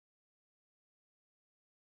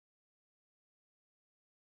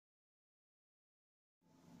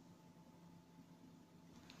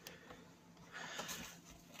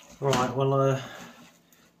Right, well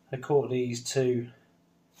I caught these two.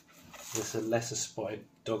 This is a lesser spotted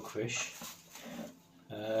dogfish.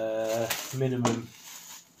 Minimum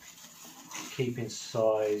keeping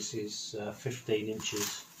size is 15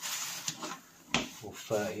 inches or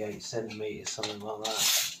 38 centimetres, something like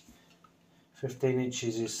that. 15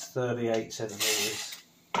 inches is 38 centimetres.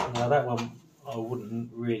 Now that one I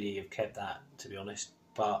wouldn't really have kept that, to be honest,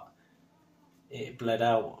 but it bled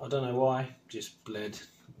out. I don't know why, just bled,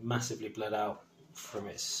 massively bled out from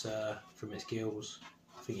its gills.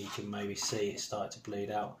 I think you can maybe see it start to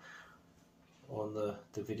bleed out on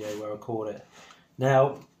the video where I caught it.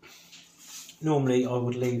 Now, normally I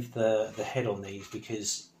would leave the head on these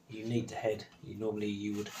because you need the head. Normally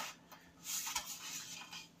you would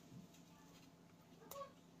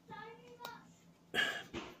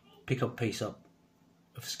pick up a piece up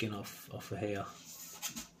of skin off of here,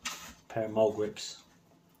 a pair of mole grips,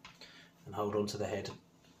 and hold on to the head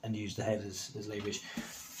and use the head as leverage.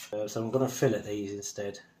 So I'm going to fillet these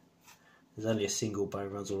instead. There's only a single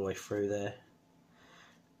bone runs all the way through there.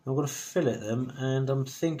 I'm going to fillet them, and I'm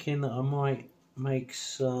thinking that I might make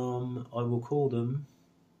some, I will call them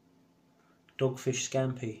dogfish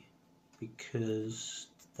scampi, because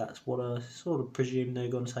that's what I sort of presume they're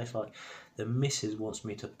going to taste like. The missus wants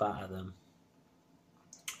me to batter them,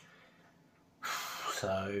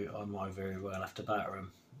 so I might very well have to batter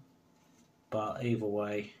them. But either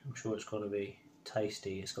way, I'm sure it's going to be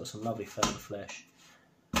tasty. It's got some lovely firm flesh.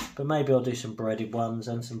 But maybe I'll do some breaded ones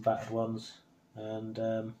and some battered ones,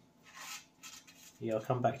 and yeah, I'll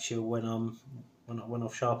come back to you when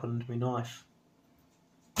I've sharpened my knife.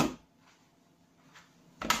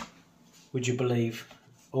 Would you believe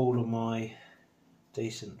all of my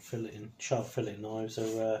decent sharp filleting knives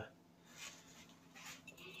are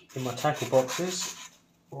in my tackle boxes,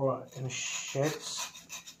 right in the sheds.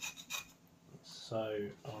 So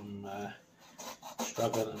I'm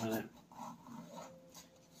struggling at the minute,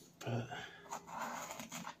 but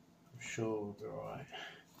I'm sure we'll be alright.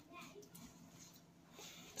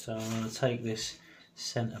 So I'm going to take this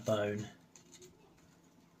centre bone,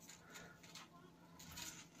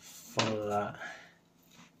 follow that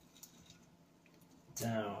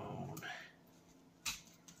down.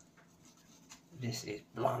 This is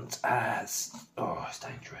blunt as, oh, it's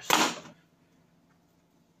dangerous.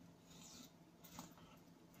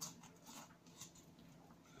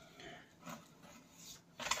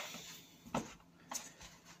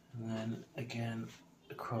 And then again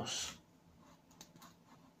across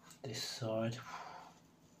this side.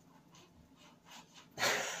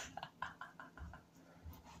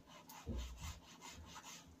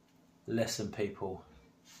 Lesson, people,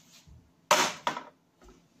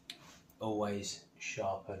 always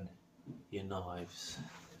sharpen your knives.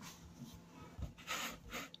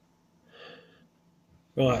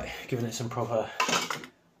 Right, giving it some proper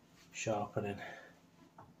sharpening.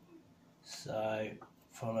 So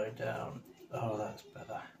follow down. Oh, that's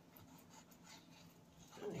better.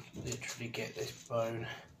 You can literally get this bone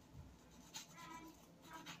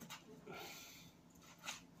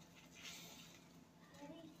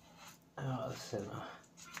out of the centre.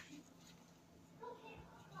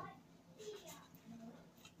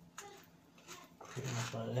 Pretty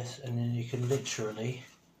much like this, and then you can literally,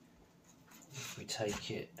 if we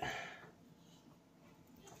take it a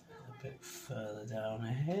bit further down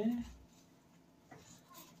here,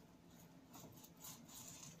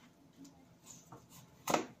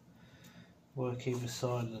 work either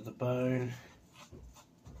side of the bone.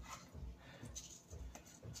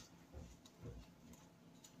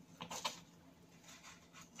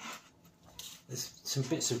 There's some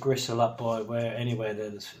bits of gristle up by anywhere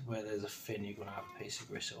there's a fin, you're going to have a piece of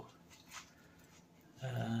gristle.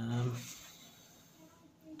 And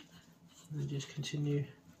just continue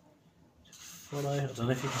to follow. I don't know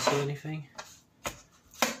if you can see anything.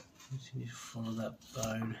 Continue to follow that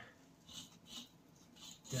bone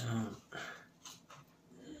down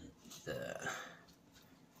there,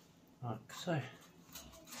 like so.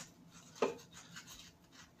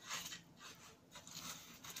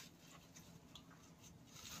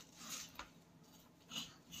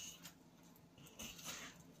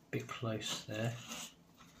 Bit close there.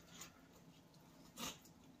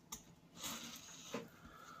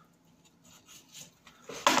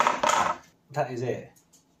 That is it.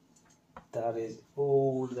 That is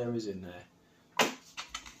all there is in there.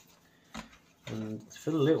 And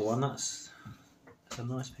for the little one, that's a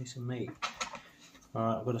nice piece of meat.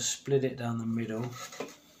 Alright, I've got to split it down the middle.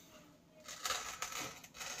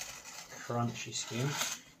 Crunchy skin.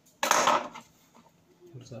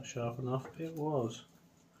 Was that sharp enough? It was.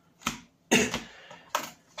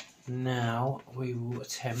 Now we will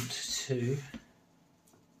attempt to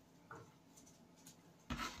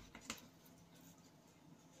I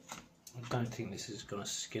don't think this is going to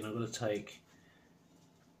skin. I've got to take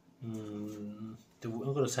I've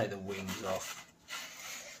got to take the wings off.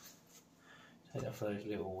 Take off those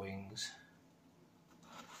little wings.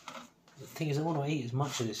 The thing is, I want to eat as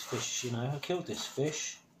much of this fish, you know. I killed this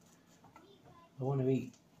fish. I want to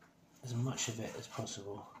eat as much of it as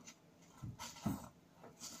possible.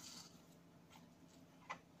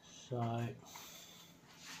 So,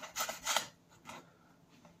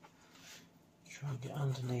 try and get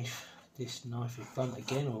underneath this knife. Is blunt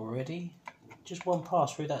again already. Just one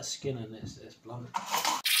pass through that skin and it's blunt.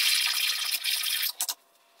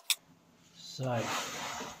 So,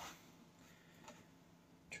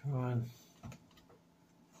 try and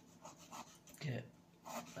get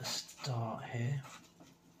a start here.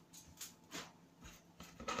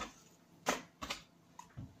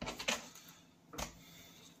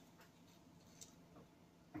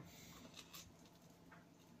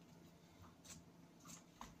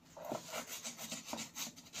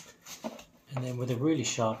 And then with a really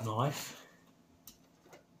sharp knife,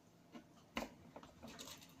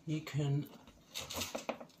 you can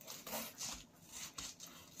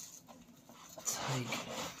take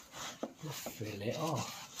the fillet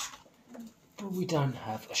off. But we don't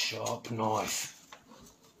have a sharp knife.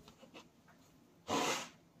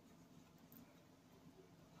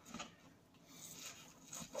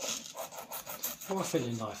 Or a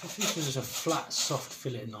fillet knife. If this was a flat, soft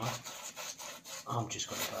fillet knife, I'm just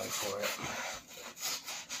going to go for it.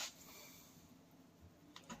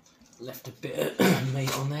 Left a bit of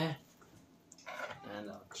meat on there, and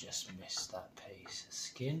I'll just miss that piece of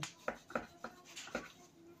skin.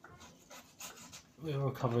 We'll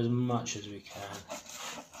recover as much as we can.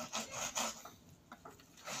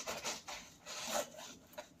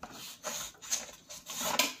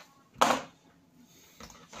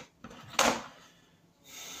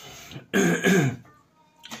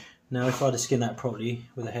 Now if I'd have skinned that properly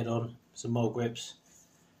with the head on, some mole grips,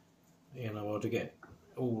 you know, I'd get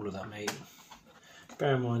all of that meat.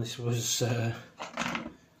 Bear in mind this was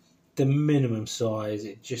the minimum size,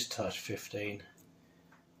 it just touched 15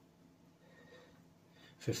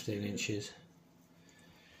 inches.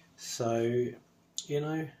 So, you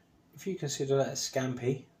know, if you consider that a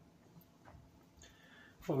scampi,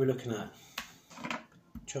 what we're looking at,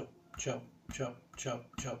 chop, chop, chop, chop,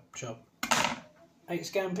 chop, chop. 8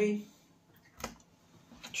 scampi.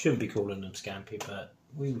 Shouldn't be calling them scampi, but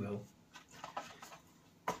we will,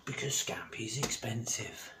 because scampi is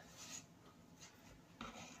expensive,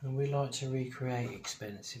 and we like to recreate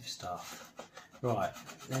expensive stuff. Right,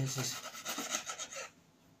 there's this.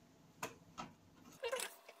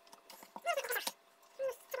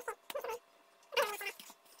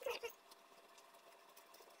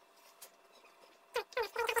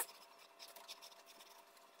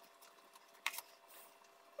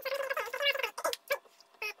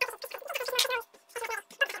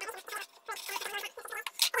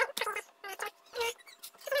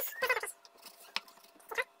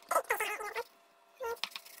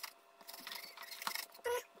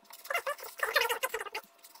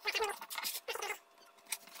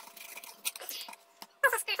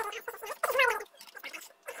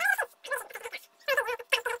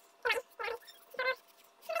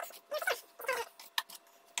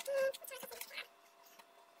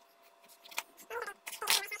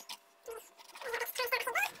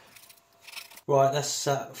 Right, that's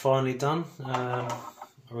finally done. I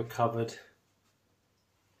recovered.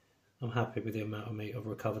 I'm happy with the amount of meat I've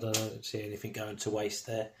recovered. I don't see anything going to waste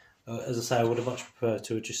there. As I say, I would have much preferred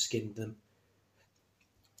to have just skinned them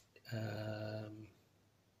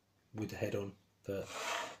with the head on, but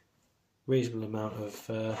reasonable amount of,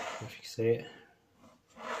 if you can see it,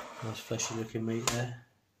 nice fleshy looking meat there.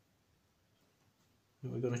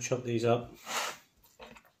 And we're going to chop these up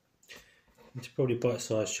into probably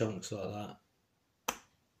bite-sized chunks like that.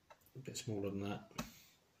 A bit smaller than that.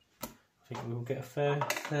 I think we will get a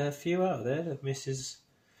fair few out of there. The missus,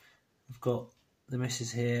 I've got the missus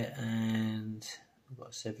here, and I've got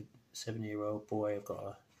a 7-year-old boy. I've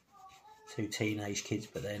got 2 teenage kids,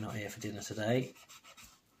 but they're not here for dinner today.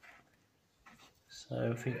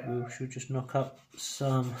 So I think we should just knock up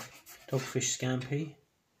some dogfish scampi,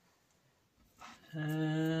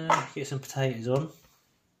 get some potatoes on,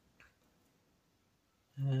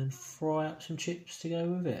 and fry up some chips to go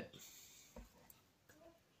with it.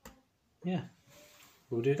 Yeah,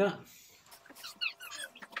 we'll do that.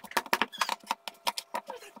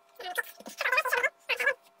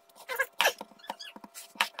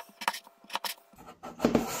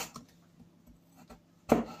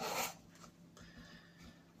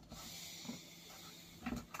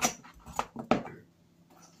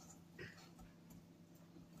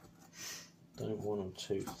 Don't want them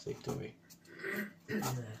too thick, do we?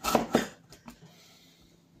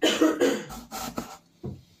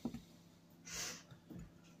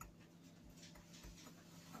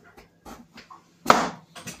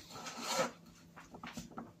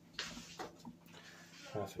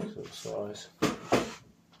 Perfect sort of size.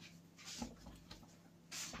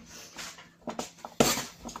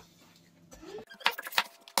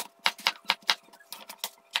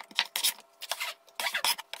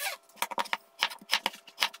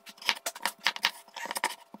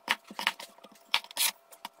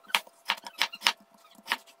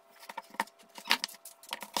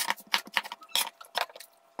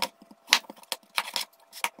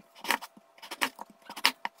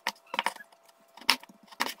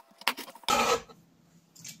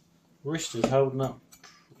 Wrist is holding up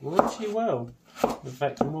pretty well. In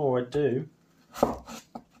fact, the more I do,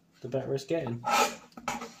 the better it's getting.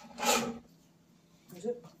 Is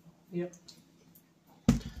it? Yep.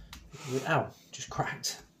 Ow, just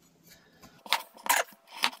cracked.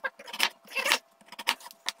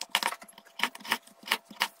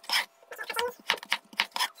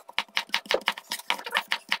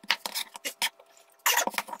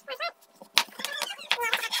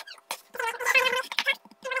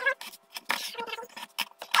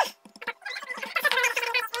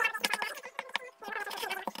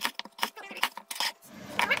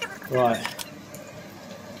 Right,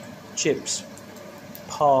 chips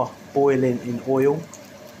parboiling in oil.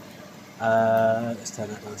 Let's turn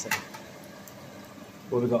that down a second.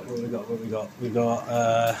 What have we got? We've got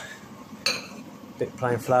a bit of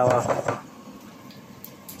plain flour,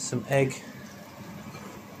 some egg,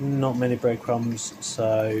 not many breadcrumbs,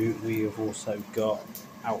 so we have also got,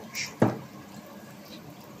 ouch,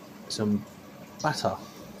 some batter.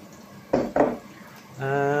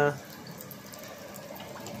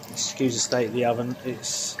 Excuse the state of the oven.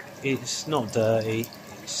 It's not dirty.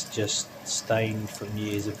 It's just stained from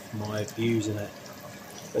years of my using it.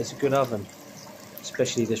 But it's a good oven,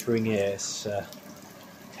 especially this ring here. It's a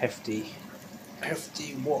hefty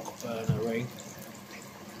wok burner ring.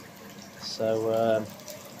 So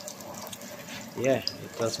yeah,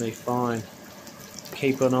 it does me fine.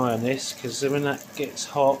 Keep an eye on this, because when that gets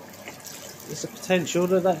hot, there's a potential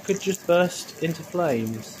that could just burst into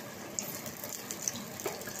flames,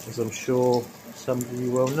 as I'm sure some of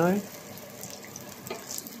you well know.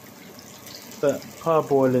 But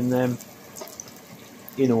parboiling them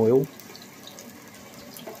in oil.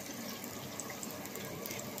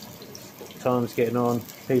 Time's getting on.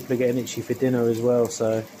 People are getting itchy for dinner as well,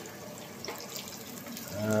 so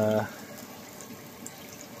I'll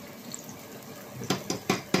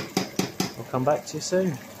come back to you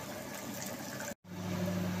soon.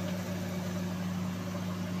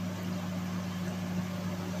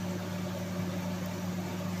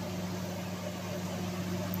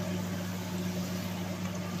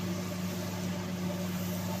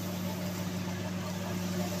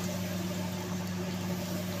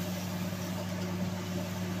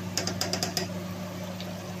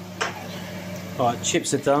 Right,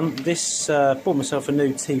 chips are done. This bought myself a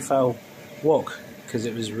new Tefal wok because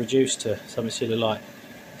it was reduced to something silly like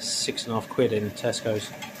 £6.50 in Tesco's,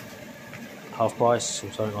 half price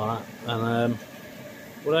or something like that. And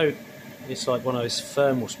although it's like one of those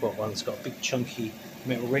thermal spot ones, it's got a big chunky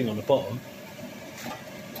metal ring on the bottom,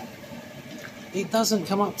 it doesn't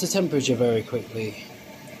come up to temperature very quickly.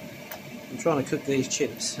 I'm trying to cook these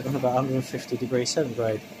chips on about 150 degrees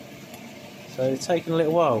centigrade, so it's taking a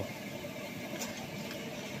little while.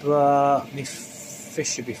 But my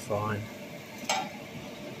fish should be fine,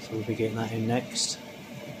 so we'll be getting that in next.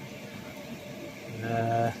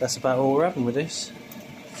 That's about all we're having with this.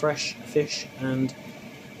 Fresh fish and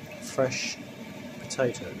fresh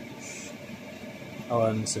potatoes. Oh,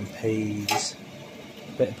 and some peas.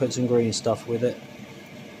 Better put some green stuff with it,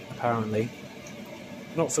 apparently.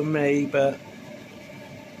 Not for me, but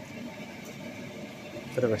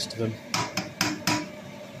for the rest of them.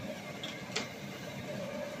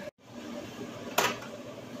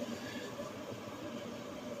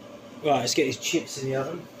 Right, let's get these chips in the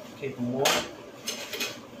oven, keep them warm.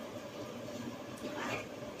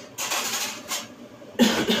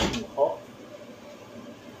 Hot.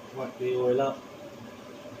 Whack the oil up.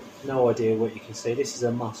 No idea what you can see. This is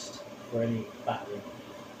a must for any battering.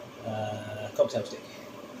 Cocktail stick.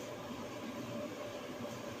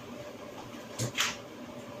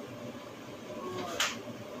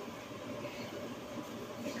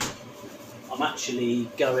 I'm actually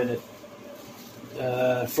going to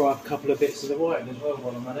fry up a couple of bits of the whiting as well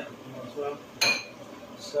while I'm at it as well.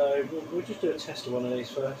 So we'll just do a test of one of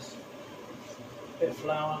these first. Bit of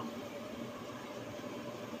flour.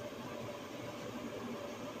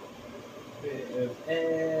 bit of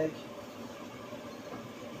egg.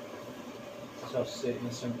 Toss it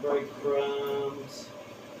in some breadcrumbs.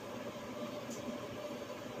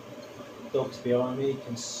 Dog's behind me,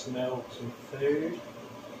 can smell some food.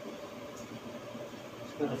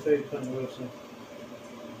 Smell the food, Colonel Wilson.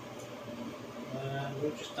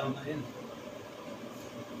 We'll just dump that in.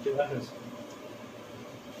 See what happens.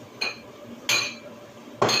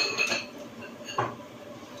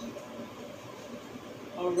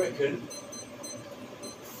 I reckon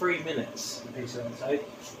 3 minutes a piece of that take.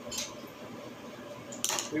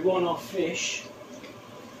 We want our fish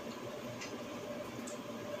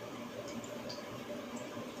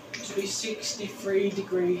to be 63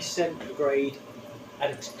 degrees centigrade at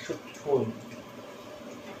its cooked point.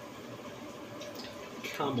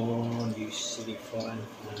 Come on, you silly frying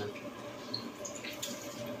pan.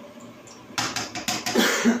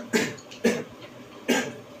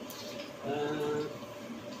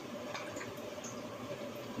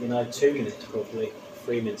 You know, 2 minutes probably.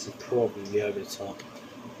 3 minutes is probably over the top.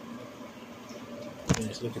 And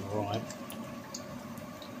it's looking alright.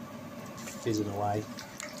 Fizzing away.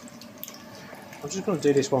 I'm just going to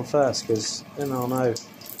do this one first because then I know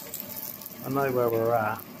where we're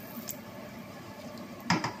at.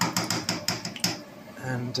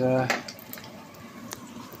 And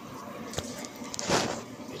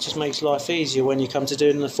it just makes life easier when you come to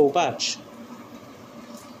doing the full batch.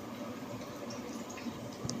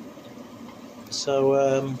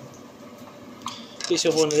 So get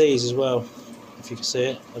yourself one of these as well, if you can see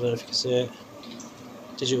it. I don't know if you can see it.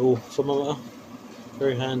 Digital thermometer,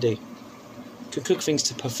 very handy. Could cook things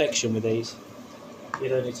to perfection with these. You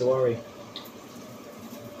don't need to worry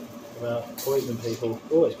about poisoning people.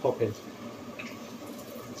 Oh, it's popping.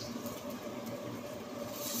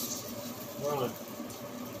 Right,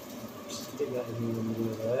 stick that in the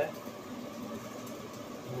middle there.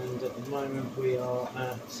 And at the moment we are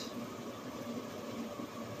at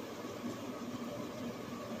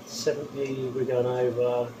 70, we're going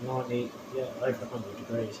over 90, yeah, over 100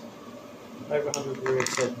 degrees. Over 100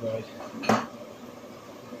 degrees centigrade.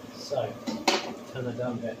 So, turn that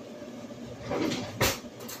down a bit.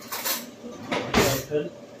 Open.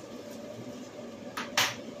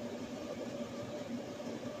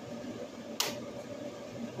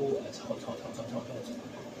 Oh, that's hot.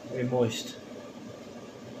 Very moist.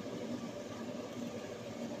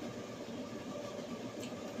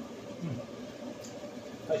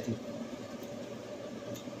 Tasty.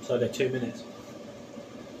 So they're 2 minutes.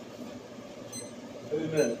 2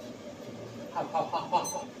 minutes.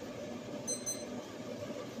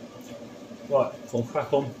 Right, we'll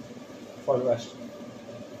crack on. Fry the rest.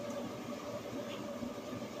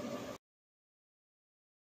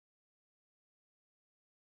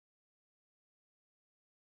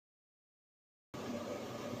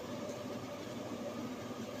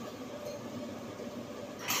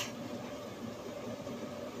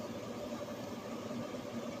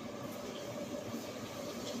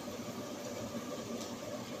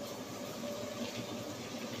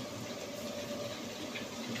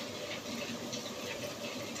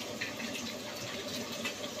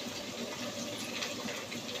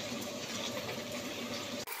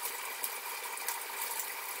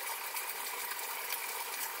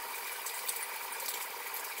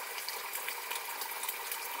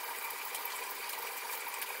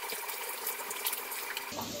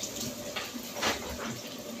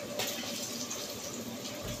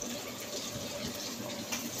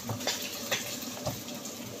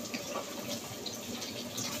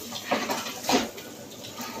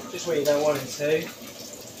 Just where you don't want it to.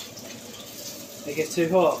 It gets too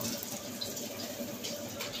hot.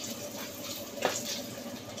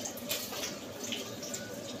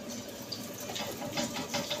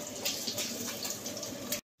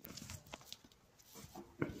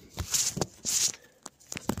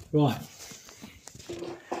 Right.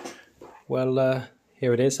 Well,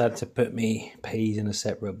 here it is. I had to put me peas in a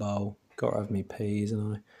separate bowl. Got to have me peas,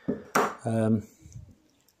 and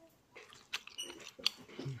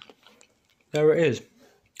there it is.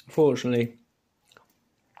 Unfortunately,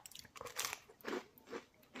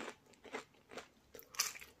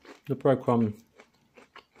 the breadcrumb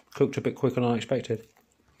cooked a bit quicker than I expected.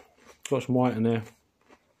 Got some white in there,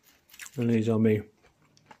 and these are me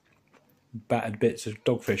battered bits of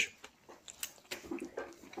dogfish.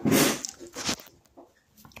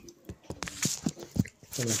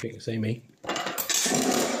 Don't know if you can see me. A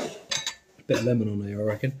bit of lemon on there, I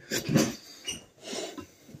reckon.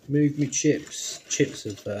 Move me chips. Chips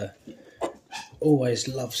of always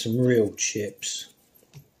love some real chips.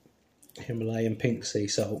 Himalayan pink sea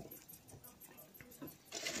salt.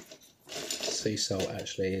 sea salt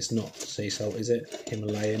actually. It's not sea salt, is it?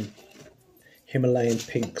 Himalayan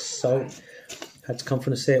pink salt. Had to come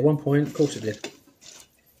from the sea at one point. Of course it did.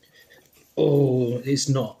 Oh, it's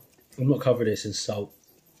not. I'm not covering this in salt.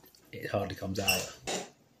 It hardly comes out.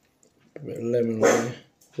 A bit of lemon on there.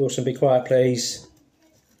 Wilson, be quiet, please.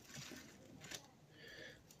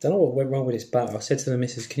 Don't know what went wrong with this batter. I said to the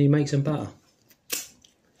missus, can you make some batter?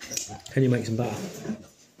 Can you make some batter?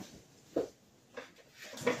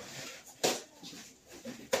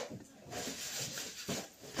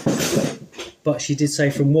 But she did say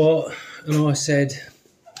from what? And I said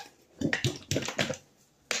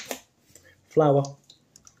flour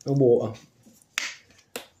and water.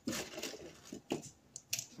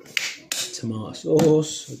 Tomato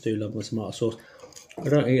sauce. I do love my tomato sauce. I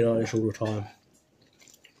don't eat like this all the time.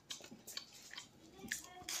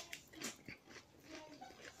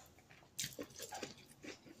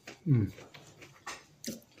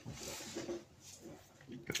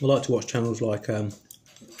 I like to watch channels like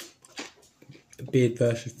Beard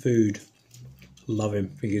versus Food. Love him,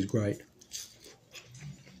 think he's great.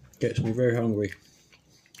 Gets me very hungry.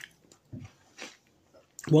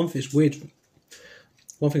 One thing it's weird.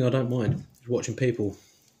 One thing I don't mind is watching people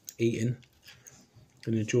eating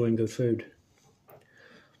and enjoying good food.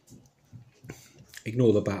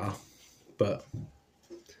 Ignore the batter, but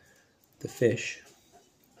the fish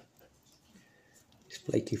is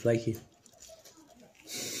flaky.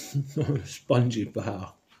 Spongy batter.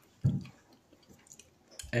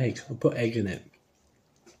 Eggs. I put egg in it.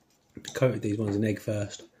 Coated these ones in egg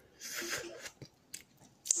first.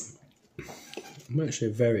 I'm actually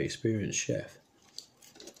a very experienced chef.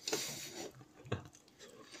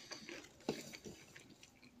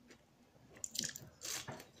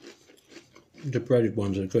 The breaded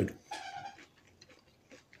ones are good.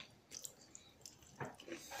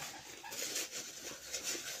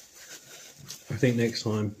 I think next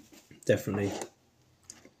time, definitely,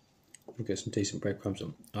 we'll get some decent breadcrumbs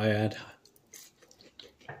on. I had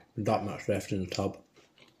that much left in the tub.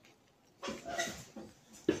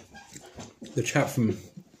 The chap from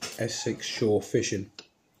Essex Shore Fishing,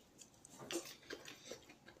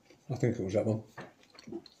 I think it was that one,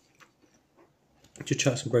 just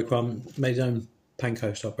chucked some breadcrumbs, made his own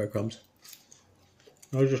panko style breadcrumbs.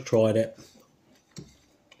 I just tried it.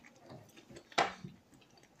 I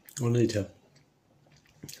need to.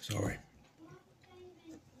 Sorry.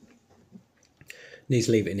 Need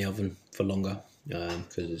to leave it in the oven for longer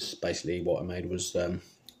because basically what I made was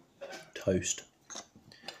toast.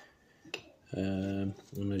 And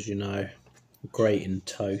as you know, grating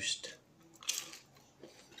toast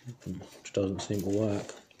which doesn't seem to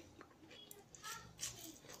work.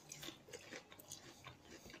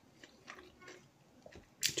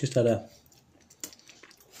 Just had a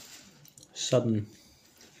sudden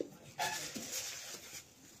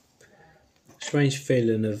strange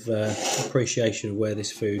feeling of appreciation of where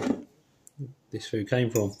this food came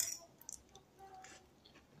from.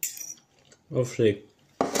 Obviously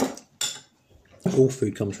all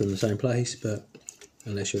food comes from the same place, but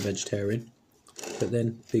unless you're a vegetarian, but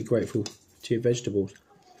then be grateful to your vegetables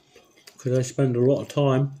because they spend a lot of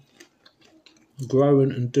time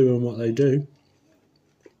growing and doing what they do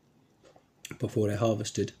before they're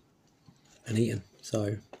harvested and eaten.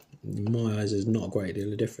 So in my eyes there's not a great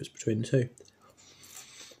deal of difference between the two.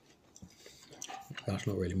 That's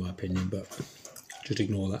not really my opinion, but just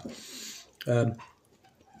ignore that. But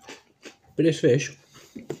this fish,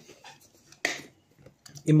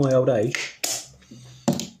 in my old age,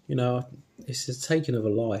 you know, it's the taking of a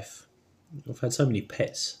life. I've had so many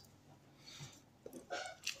pets.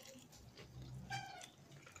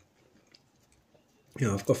 You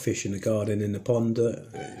know, I've got fish in the garden, in the pond.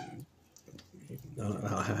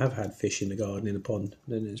 I have had fish in the garden, in the pond.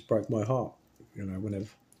 Then it's broke my heart. You know, whenever,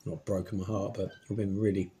 not broken my heart, but I've been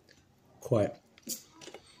really quite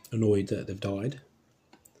annoyed that they've died.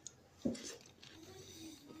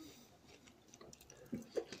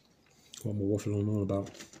 What am I waffling on about?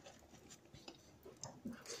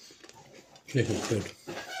 This is good.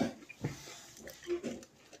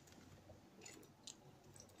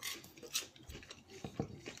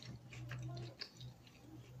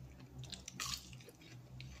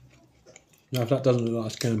 Now, if that doesn't look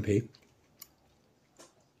like a scampi,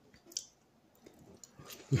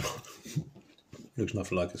 looks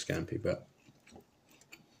nothing like a scampi, but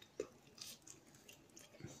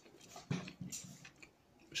it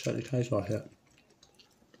certainly tastes like it.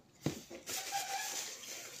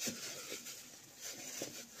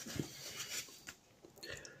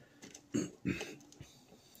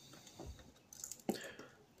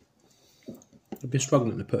 I've been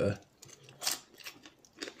struggling to put a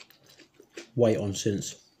weight on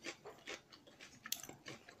since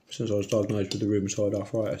I was diagnosed with the rheumatoid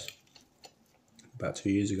arthritis about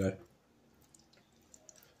 2 years ago.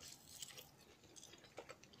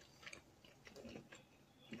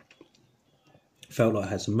 Felt like I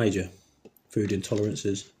had some major food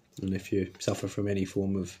intolerances, and if you suffer from any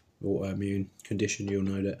form of autoimmune condition, you'll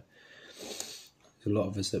know that there's a lot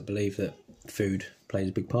of us that believe that food plays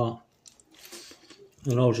a big part.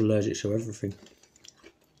 And I was allergic to everything.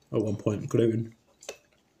 At one point, gluten,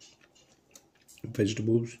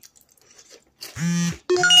 vegetables. Oh,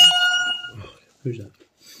 who's that?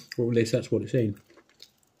 Well, at least that's what it seemed.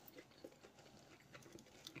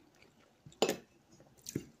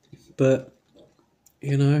 But,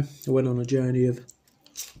 you know, I went on a journey of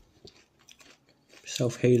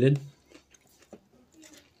self-healing.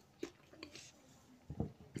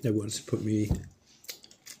 They wanted to put me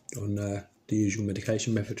on the usual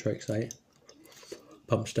medication, methotrexate,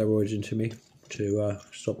 pump steroids into me to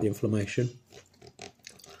stop the inflammation.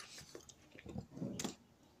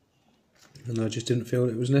 And I just didn't feel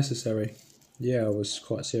it was necessary. Yeah, I was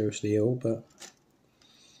quite seriously ill, but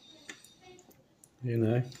you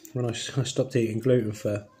know, when I stopped eating gluten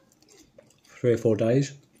for 3 or 4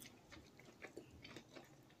 days,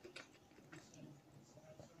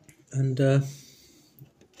 and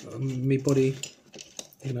my body,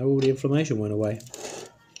 you know, all the inflammation went away.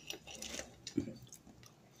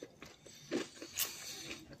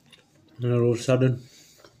 And then all of a sudden,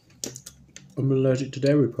 I'm allergic to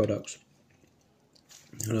dairy products.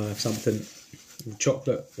 And I have something,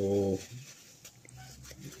 chocolate or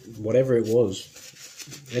whatever it was,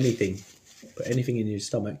 anything, put anything in your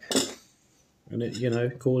stomach, and it, you know,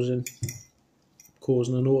 causing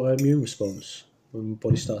an autoimmune response when my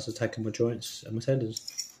body starts attacking my joints and my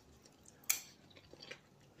tendons.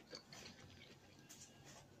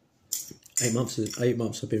 8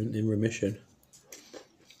 months I've been in remission.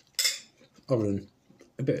 Other than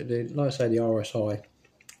a bit of the, like I say, the RSI,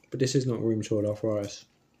 but this is not rheumatoid arthritis.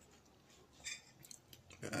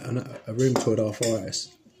 And a rheumatoid arthritis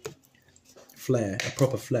flare, a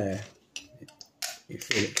proper flare, you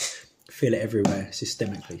feel it everywhere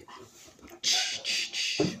systemically.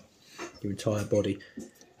 Your entire body.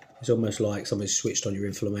 It's almost like somebody's switched on your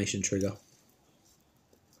inflammation trigger.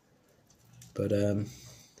 But I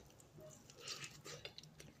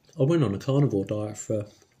went on a carnivore diet for.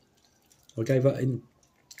 I gave up. I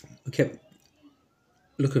kept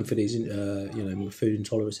looking for these, you know, food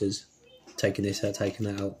intolerances. Taking this out, taking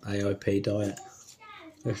that out. AOP diet.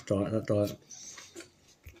 This diet, that diet.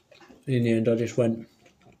 In the end, I just went.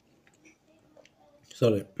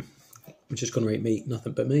 Sorry, I'm just going to eat meat,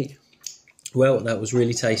 nothing but meat. Well, that was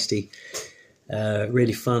really tasty.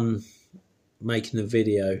 Really fun making the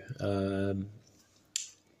video.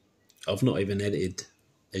 I've not even edited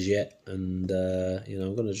as yet, and you know,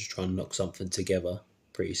 I'm going to just try and knock something together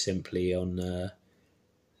pretty simply on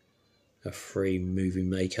a free movie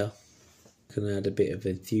maker. Can add a bit of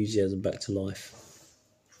enthusiasm back to life.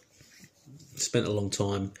 Spent a long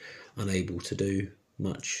time unable to do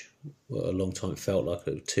much. Well, a long time, felt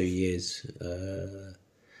like 2 years.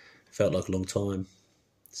 Felt like a long time.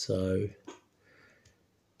 So,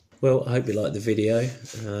 well, I hope you liked the video.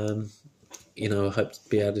 You know, I hope to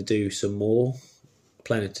be able to do some more.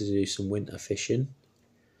 Planning to do some winter fishing,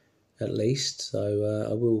 at least. So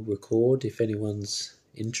I will record. If anyone's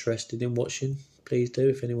interested in watching, please do.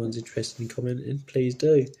 If anyone's interested in commenting, please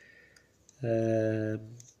do.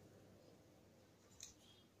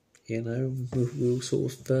 You know, we'll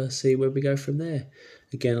sort of see where we go from there.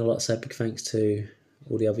 Again, I'd like to say a big thanks to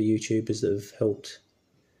all the other YouTubers that have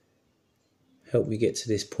helped me get to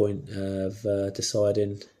this point of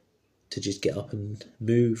deciding to just get up and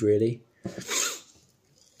move, really.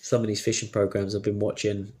 Some of these fishing programs I've been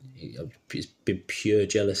watching, it's been pure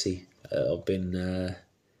jealousy. I've been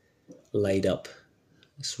laid up,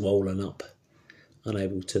 swollen up,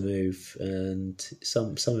 unable to move, and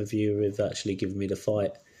some of you have actually given me the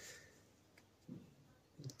fight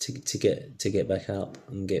to get back up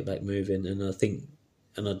and get back moving. And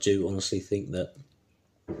I do honestly think that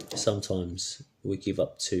sometimes we give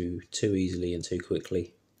up too easily and too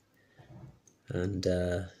quickly, and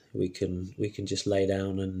we can just lay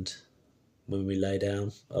down, and when we lay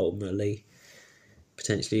down, ultimately,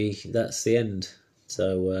 potentially that's the end.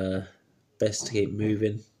 So best to keep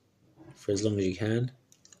moving for as long as you can.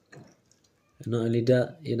 And not only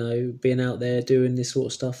that, you know, being out there doing this sort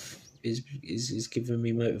of stuff is giving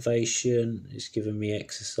me motivation, it's giving me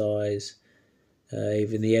exercise,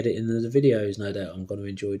 even the editing of the videos, no doubt I'm going to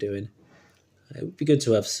enjoy doing. it would be good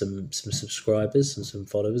to have some subscribers and some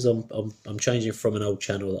followers. I'm changing from an old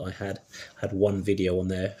channel that I had one video on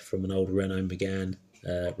there from an old Renault Megane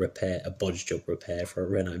repair, a bodge job repair for a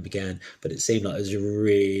Renault Megane, but it seemed like it was a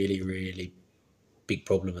really big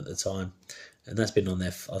problem at the time, and that's been on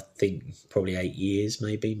there for, I think, probably 8 years,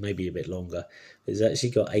 maybe a bit longer. It's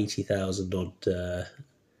actually got 80,000 odd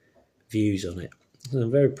views on it. And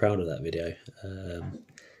I'm very proud of that video.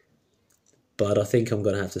 But I think I'm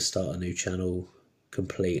going to have to start a new channel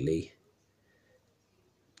completely,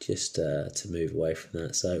 just to move away from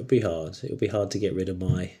that. So it'll be hard. It'll be hard to get rid of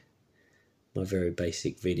my very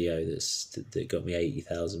basic video that got me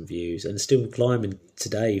 80,000 views, and still climbing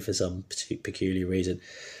today for some peculiar reason.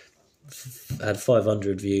 Had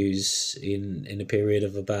 500 views in a period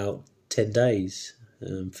of about 10 days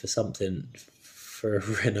for a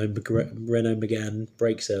Renault Megane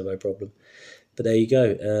brake servo problem. But there you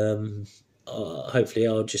go. Hopefully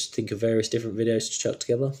I'll just think of various different videos to chuck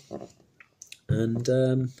together, and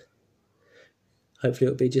hopefully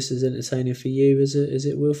it'll be just as entertaining for you as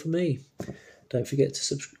it will for me. Don't forget to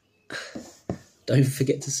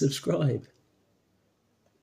subscribe.